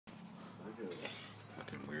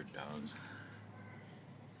dogs.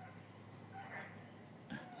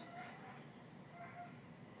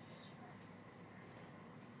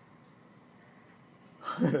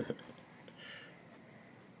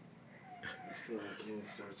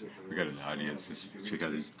 We got an audience. Just check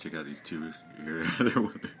out these two here.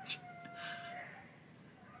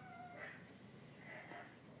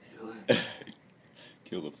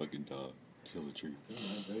 Kill the fucking dog. Kill the tree. Not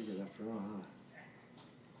very good after all,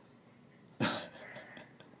 huh?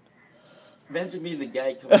 Imagine being the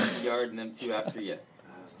guy coming in the yard and them two after you.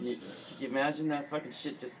 Could you imagine that fucking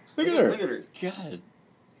shit? Just look at her. Look at her. God.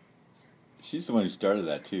 She's the one who started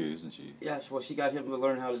that too, isn't she? Yeah, well, she got him to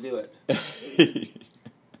learn how to do it.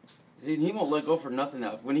 See, he won't let go for nothing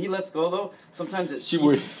now. When he lets go, though, sometimes she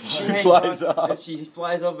flies off. She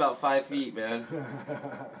flies up about 5 feet, man.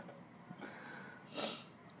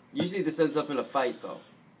 Usually this ends up in a fight, though.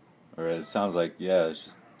 Or it sounds like,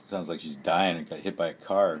 sounds like she's dying and got hit by a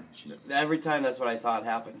car. Every time, that's what I thought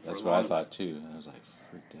happened. That's what I thought, too. I was like,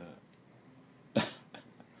 freaked out.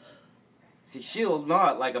 See, she'll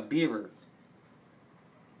not like a beaver.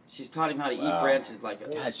 She's taught him how to eat branches like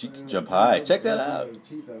a... God, she can jump high. Check that out.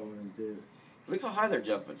 Look how high they're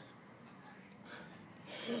jumping.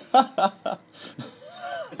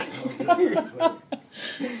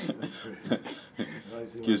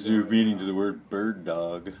 Gives new meaning to the word bird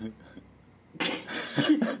dog.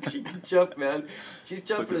 She can jump, man. She's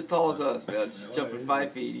jumping as tall as us, man. She's jumping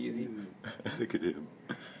 5 feet easy. Look at him.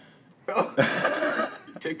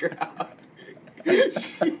 Took her out.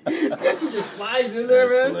 She just flies in there,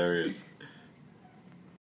 man. That's hilarious.